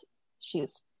belt.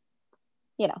 She's,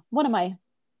 one of my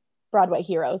Broadway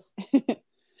heroes.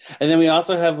 And then we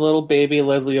also have little baby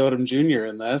Leslie Odom Jr.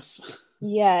 in this.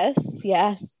 Yes.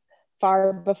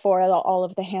 Far before all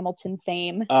of the Hamilton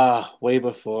fame. Way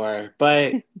before.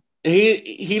 But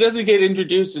he doesn't get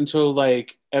introduced until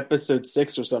like episode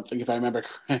 6 or something, if I remember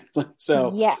correctly.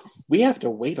 So yes, we have to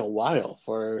wait a while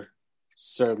for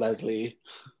Sir Leslie.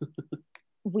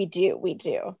 We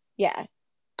do. Yeah.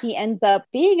 He ends up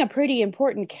being a pretty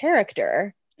important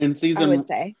character In season, I would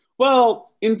say.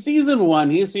 Well, in season 1,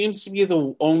 he seems to be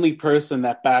the only person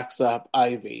that backs up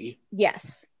Ivy.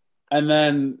 Yes. And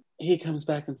then he comes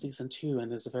back in season 2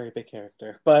 and is a very big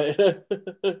character. But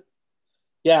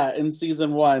yeah, in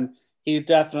season 1, he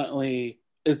definitely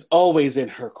is always in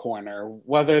her corner.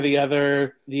 Whether the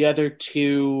other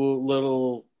two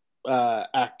little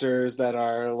actors that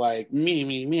are like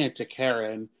me to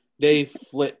Karen, they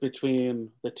flip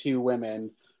between the two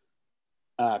women,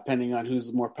 depending on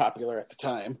who's more popular at the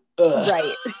time. Ugh.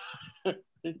 Right.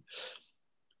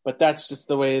 But that's just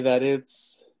the way that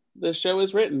the show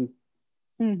is written.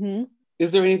 Mm-hmm.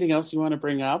 Is there anything else you want to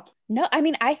bring up? No, I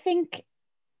mean, I think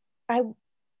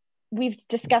we've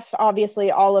discussed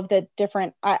obviously all of the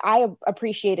different. I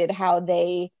appreciated how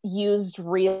they used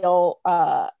real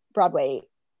Broadway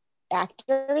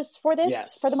actors for this.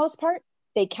 Yes. For the most part,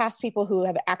 they cast people who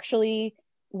have actually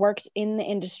worked in the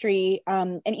industry,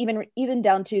 and even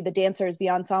down to the dancers, the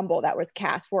ensemble that was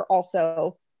cast were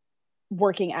also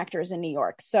working actors in New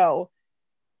York. So,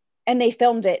 and they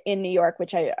filmed it in New York,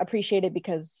 which I appreciated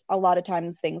because a lot of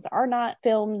times things are not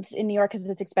filmed in New York because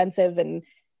it's expensive and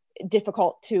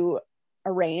difficult to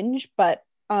arrange. But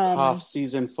cough,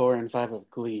 season 4 and 5 of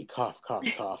Glee. Cough.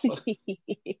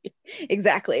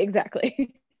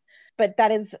 Exactly. But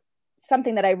that is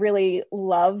something that I really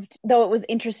loved, though it was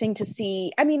interesting to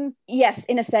see. I mean, yes,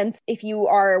 in a sense, if you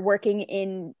are working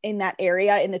in that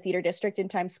area in the theater district in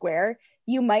Times Square,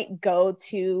 you might go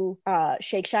to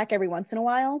Shake Shack every once in a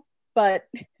while, but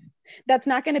that's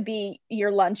not going to be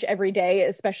your lunch every day,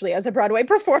 especially as a Broadway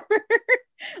performer.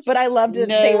 But I loved it.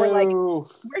 No. They were like,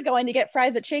 we're going to get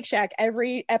fries at Shake Shack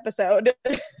every episode.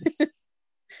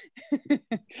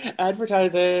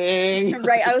 Advertising.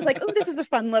 Right. I was like, oh, this is a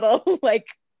fun little, like,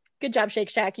 good job,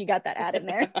 Shake Shack. You got that ad in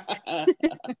there.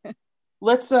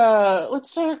 Let's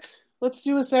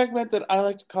do a segment that I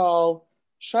like to call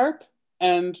Sharp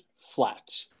and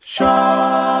Flat. Sharp,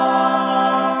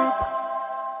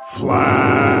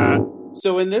 flat.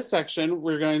 So in this section,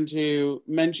 we're going to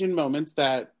mention moments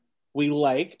that we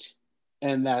liked,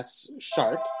 and that's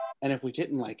sharp. And if we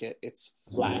didn't like it, it's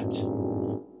flat.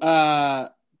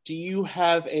 Do you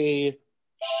have a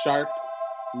sharp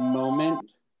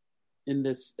moment in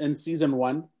season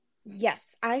 1?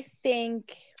 Yes, I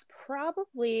think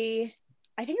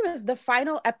it was the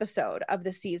final episode of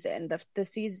the season,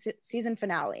 the season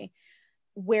finale,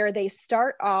 where they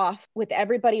start off with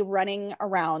everybody running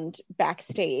around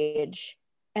backstage,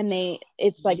 and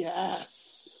it's like,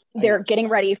 yes, they're getting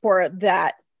ready for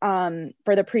that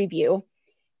for the preview,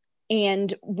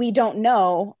 and we don't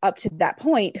know up to that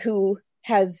point who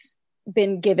has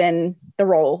been given the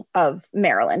role of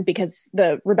Marilyn because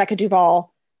the Rebecca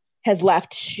Duvall has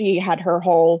left. She had her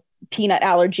whole peanut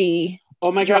allergy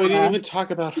Oh my God, we didn't drama. even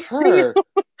talk about her.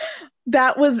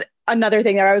 That was another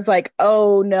thing that I was like,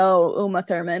 oh no, Uma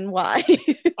Thurman, why?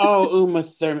 Oh, Uma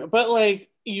Thurman. But like,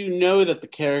 you know that the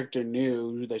character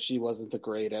knew that she wasn't the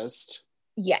greatest.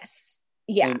 Yes.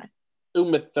 Yeah. And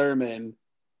Uma Thurman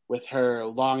with her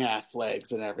long ass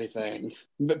legs and everything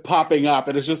popping up,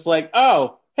 and it's just like,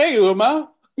 oh, hey Uma.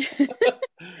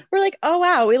 We're like, oh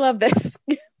wow, we love this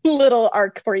little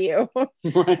arc for you.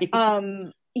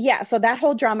 Right. Yeah, so that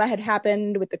whole drama had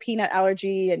happened with the peanut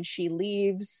allergy, and she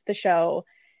leaves the show.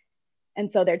 And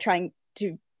so they're trying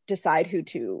to decide who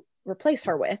to replace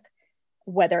her with,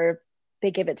 whether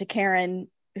they give it to Karen,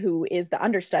 who is the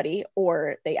understudy,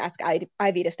 or they ask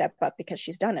Ivy to step up because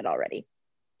she's done it already.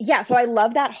 Yeah, so I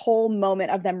love that whole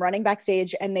moment of them running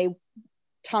backstage, and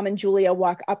Tom and Julia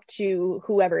walk up to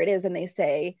whoever it is and they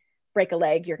say, break a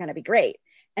leg, you're going to be great.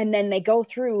 And then they go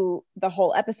through the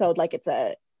whole episode like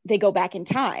they go back in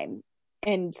time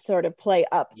and sort of play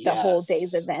up the whole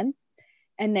day's event.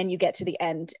 And then you get to the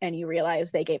end and you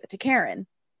realize they gave it to Karen.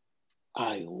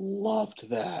 I loved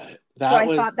that. So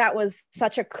I thought that was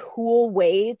such a cool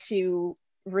way to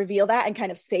reveal that and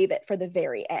kind of save it for the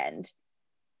very end.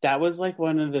 That was like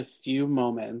one of the few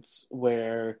moments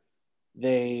where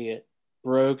they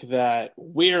broke that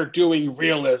we're doing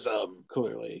realism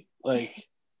clearly. Like,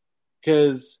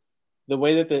 because the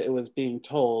way that it was being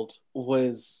told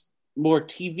was more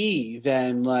TV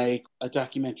than like a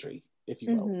documentary, if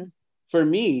you will. Mm-hmm. For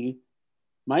me,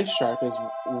 my sharp is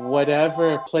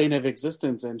whatever plane of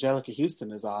existence Anjelica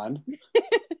Huston is on.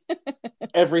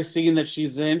 Every scene that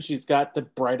she's in, she's got the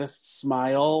brightest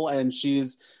smile, and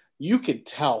you could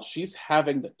tell she's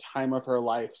having the time of her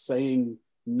life saying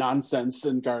nonsense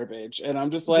and garbage. And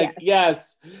I'm just like,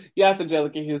 yes,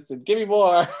 Anjelica Huston, give me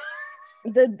more.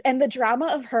 The drama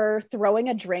of her throwing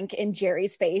a drink in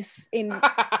Jerry's face in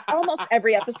almost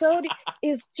every episode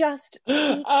is just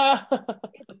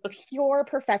pure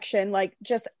perfection. Like,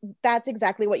 just that's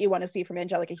exactly what you want to see from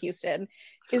Anjelica Huston,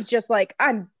 is just like,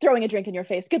 I'm throwing a drink in your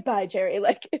face, goodbye Jerry.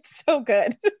 Like, it's so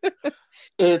good.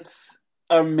 It's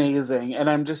amazing, and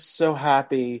I'm just so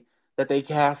happy that they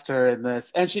cast her in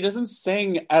this, and she doesn't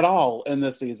sing at all in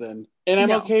this season, and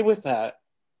I'm okay with that.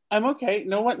 I'm okay.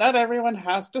 No one, not everyone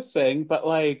has to sing, but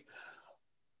like,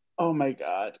 oh my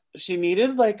God, she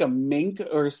needed like a mink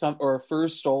or a fur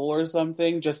stole or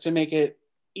something just to make it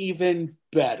even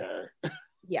better.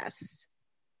 Yes,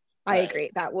 I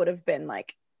agree. That would have been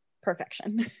like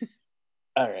perfection.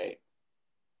 All right,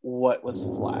 what was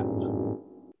flat?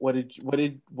 What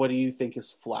do you think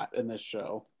is flat in this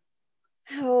show?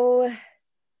 Oh,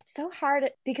 so hard,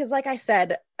 because like I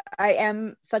said, I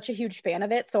am such a huge fan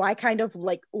of it, so I kind of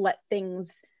like let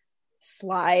things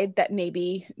slide that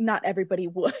maybe not everybody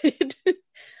would.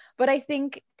 But I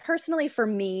think personally for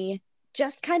me,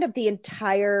 just kind of the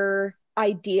entire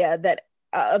idea that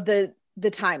of the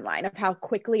timeline of how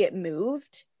quickly it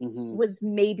moved was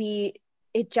maybe,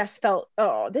 it just felt,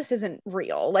 oh, this isn't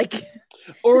real. Like,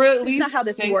 or at least not how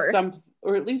this works.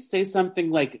 Or at least say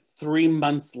something like 3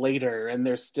 months later and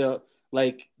they're still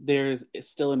like, there's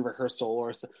still in rehearsal,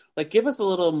 or like, give us a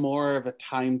little more of a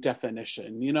time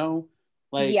definition, you know?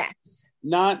 Like, yes,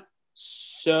 not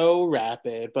so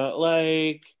rapid, but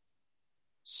like,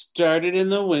 start it in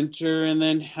the winter and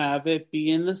then have it be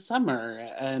in the summer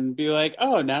and be like,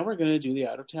 oh, now we're going to do the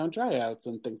out of town tryouts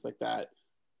and things like that.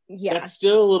 Yeah. That's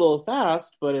still a little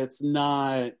fast, but it's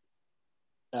not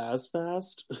as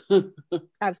fast.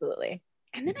 Absolutely.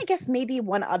 And then I guess maybe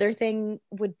one other thing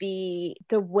would be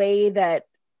the way that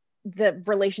the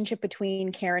relationship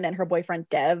between Karen and her boyfriend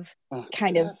Dev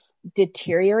kind of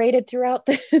deteriorated throughout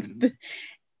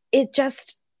it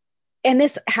just, and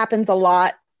this happens a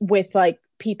lot with like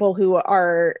people who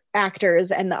are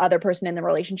actors and the other person in the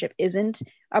relationship isn't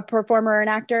a performer or an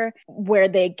actor, where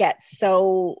they get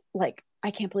so like,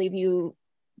 I can't believe you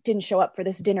didn't show up for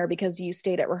this dinner because you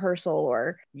stayed at rehearsal,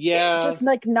 or just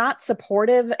like not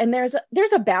supportive. And there's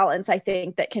a balance, I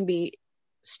think, that can be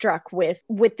struck with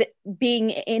being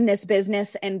in this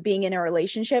business and being in a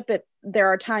relationship. There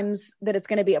are times that it's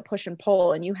going to be a push and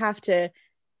pull, and you have to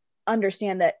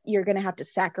understand that you're going to have to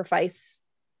sacrifice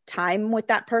time with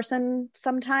that person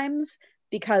sometimes,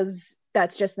 because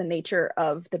that's just the nature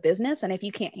of the business. And if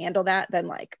you can't handle that, then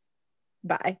like,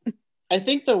 bye. I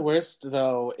think the worst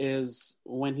though is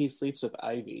when he sleeps with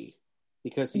Ivy,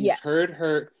 because he's heard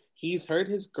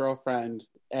his girlfriend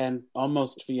and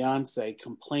almost fiance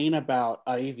complain about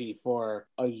Ivy for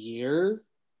a year.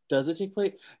 Does it take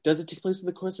place in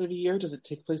the course of a year? Does it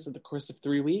take place in the course of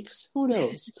 3 weeks? Who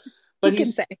knows? But Who can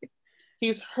say?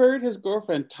 he's heard his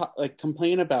girlfriend like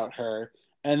complain about her,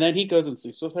 and then he goes and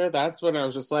sleeps with her. That's when I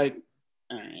was just like,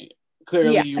 all right,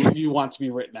 clearly Yeah, you want to be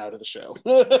written out of the show.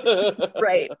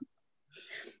 right.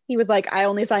 He was like, I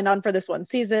only signed on for this one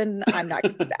season. I'm not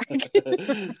coming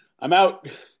back. I'm out.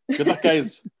 Good luck,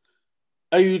 guys.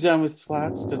 Are you done with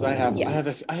flats? Because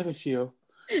Yes. I have a few.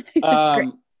 Great.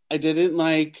 I didn't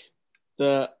like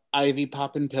the Ivy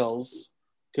popping pills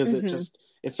because Hmm.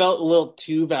 it felt a little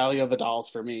too Valley of the Dolls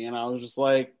for me, and I was just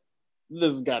like,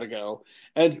 this has got to go.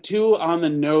 And too on the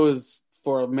nose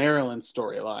for Maryland's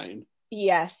storyline.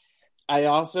 Yes. I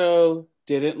also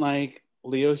didn't like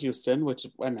Leo Houston, which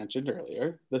I mentioned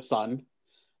earlier, the son,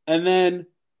 and then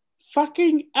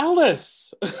fucking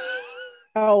Ellis.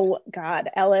 Oh God,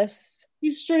 Ellis.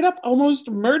 He straight up almost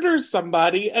murders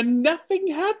somebody, and nothing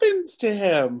happens to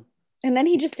him. And then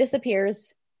he just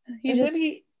disappears. And then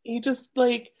he just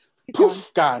like He's gone.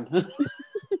 poof gone.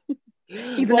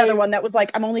 He's another Like, one that was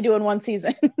like, I'm only doing one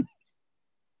season.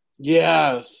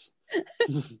 yes.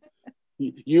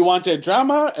 You wanted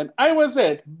drama and I was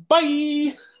it.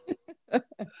 Bye.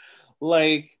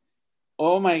 Like,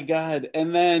 oh my god.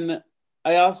 And then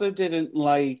I also didn't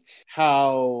like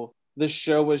how the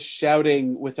show was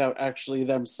shouting without actually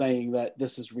them saying that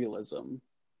this is realism.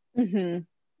 Hmm.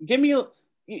 Give me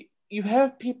you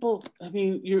have people, I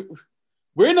mean,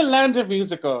 we're in a land of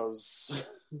musicals.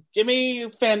 Give me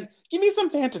some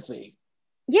fantasy.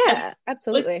 Yeah, Like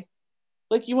absolutely.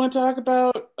 like you want to talk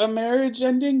about a marriage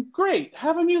ending? Great.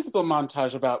 Have a musical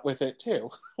montage about with it too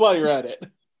while you're at it.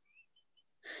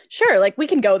 Sure, like we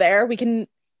can go there. We can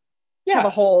have a Yeah.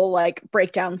 whole like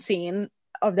breakdown scene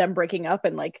of them breaking up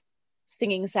and like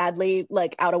singing sadly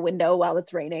like out a window while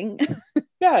it's raining.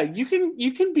 Yeah, you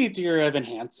can be Dear Evan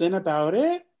Hansen about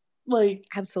it. Like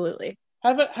Absolutely.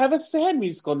 have a sad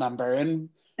musical number and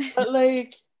but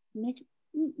like make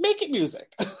it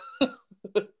music.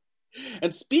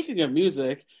 And speaking of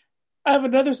music, I have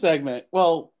another segment.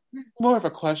 Well, more of a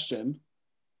question.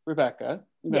 Rebecca,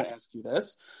 I'm going to Yes. ask you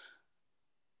this.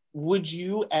 Would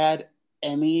you add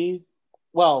any,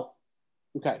 well,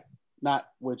 okay, not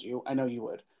would you, I know you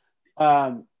would.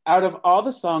 Out of all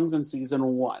the songs in season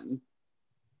one,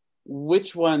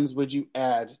 which ones would you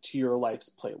add to your life's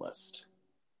playlist?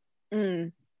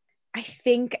 Mm. I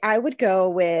think I would go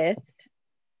with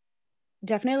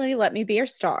definitely Let Me Be Your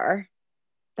Star.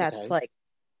 That's Okay. like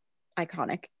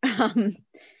iconic.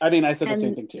 I mean, I said the same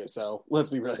And thing too, so let's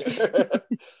be real.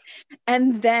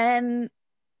 and then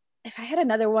if I had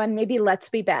another one, maybe Let's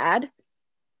Be Bad.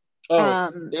 Oh,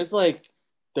 Um, there's like,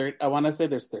 I want to say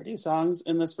there's 30 songs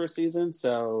in this first season,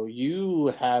 so you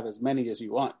have as many as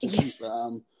you want to yeah, choose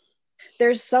from.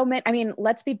 there's so many. I mean,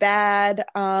 Let's Be Bad.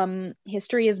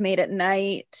 History is Made at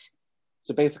Night.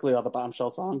 So basically, all the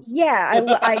Bombshell songs. Yeah,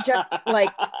 I just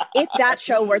like if that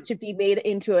show were to be made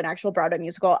into an actual Broadway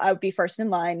musical, I would be first in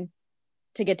line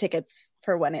to get tickets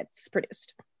for when it's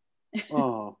produced.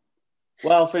 Oh,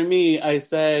 well, for me, I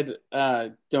said,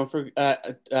 "Don't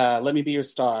let me be your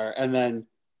star," and then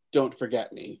 "Don't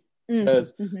forget me,"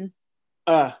 because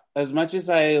Mm-hmm. as much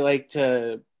as I like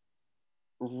to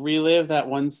relive that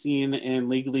one scene in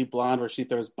Legally Blonde where she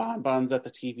throws bonbons at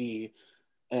the TV,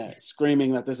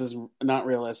 screaming that this is not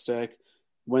realistic.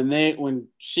 When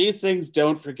she sings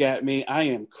 "Don't Forget Me," I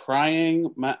am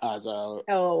crying my eyes out.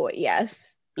 Oh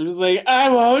yes. I'm just like, I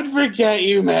won't forget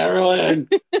you, Marilyn.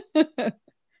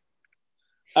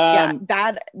 Yeah, Um,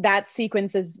 that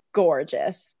sequence is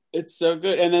gorgeous. it's so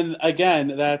good. And then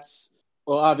again, that's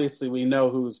well, obviously we know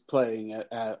who's playing it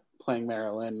at playing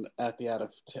Marilyn at the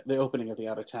opening of the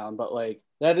out of town, but like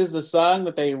that is the song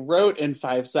that they wrote in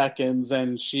 5 seconds,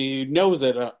 and she knows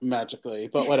it magically.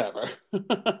 But whatever.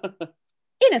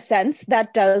 In a sense,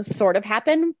 that does sort of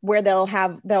happen where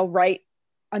they'll write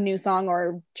a new song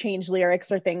or change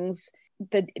lyrics or things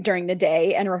during the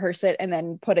day and rehearse it and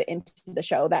then put it into the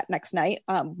show that next night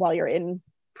while you're in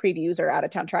previews or out of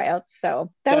town tryouts.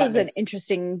 So that That was an makes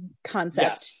interesting concept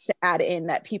yes. to add in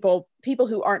that people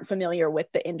who aren't familiar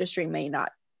with the industry may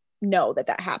not know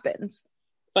that happens.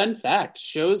 Fun fact: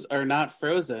 shows are not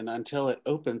frozen until it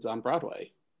opens on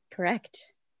Broadway, Correct.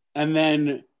 and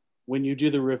then when you do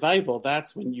the revival,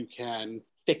 that's when you can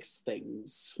fix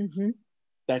things Mm-hmm.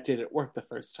 that didn't work the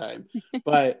first time.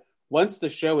 But once the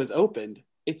show is opened,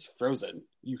 it's frozen.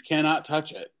 You cannot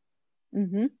touch it,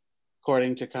 Mm-hmm.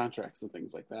 according to contracts and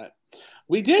things like that.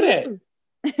 We did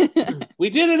it. We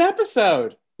did an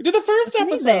episode. We did the first That's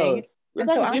amazing. episode. I'm so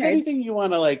Rebecca, do you have honored. anything you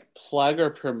want to like plug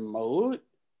or promote?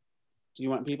 Do you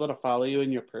want people to follow you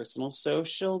in your personal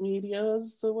social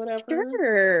medias or whatever?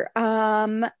 Sure.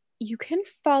 You can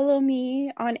follow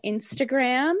me on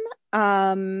Instagram.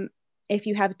 If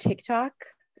you have TikTok,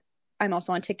 I'm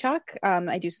also on TikTok.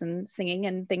 I do some singing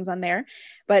and things on there,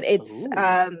 but it's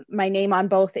my name on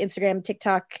both Instagram and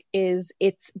TikTok is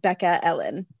It's Becca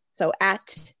Ellen. So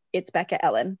at It's Becca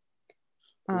Ellen.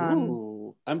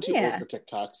 I'm too old for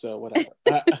TikTok, so whatever.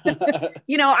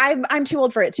 I'm too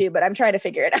old for it too, but I'm trying to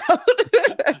figure it out.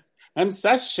 I'm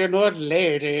such an old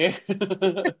lady.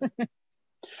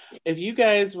 If you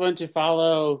guys want to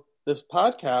follow this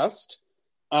podcast,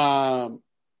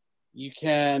 you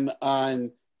can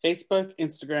on Facebook,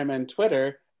 Instagram, and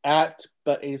Twitter at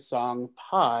But A Song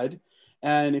Pod.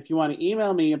 And if you want to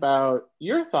email me about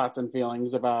your thoughts and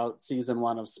feelings about season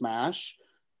 1 of Smash,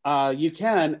 you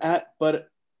can at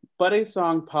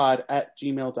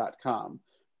butasongpod@gmail.com.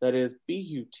 That is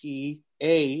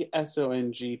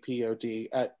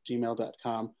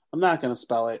BUTASONGPOD@gmail.com. I'm not going to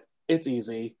spell it. It's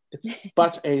easy. It's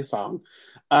but a song.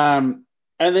 And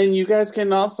then you guys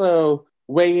can also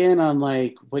weigh in on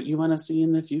like what you want to see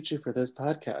in the future for this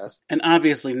podcast. And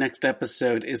obviously next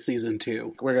episode is season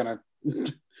 2.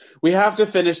 We have to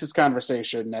finish this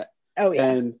conversation. Oh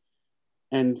yes.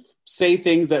 And say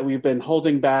things that we've been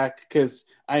holding back, because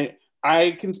I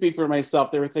can speak for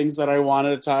myself. There were things that I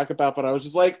wanted to talk about, but I was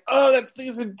just like, oh, that's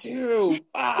season 2.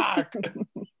 Fuck.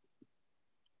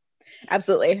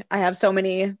 Absolutely. I have so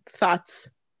many thoughts.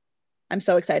 I'm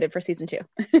so excited for season 2.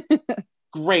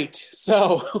 Great.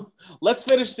 So let's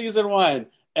finish season 1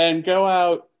 and go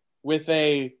out with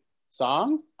a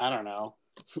song. I don't know.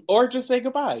 Or just say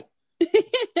goodbye.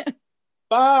 Bye.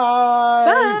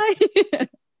 Bye.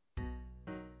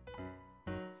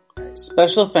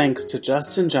 Special thanks to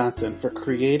Justin Johnson for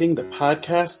creating the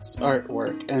podcast's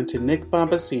artwork, and to Nick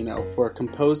Bombasino for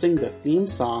composing the theme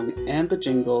song and the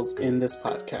jingles in this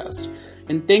podcast.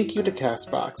 And thank you to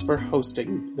CastBox for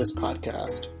hosting this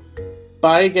podcast.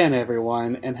 Bye again,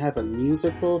 everyone, and have a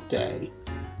musical day.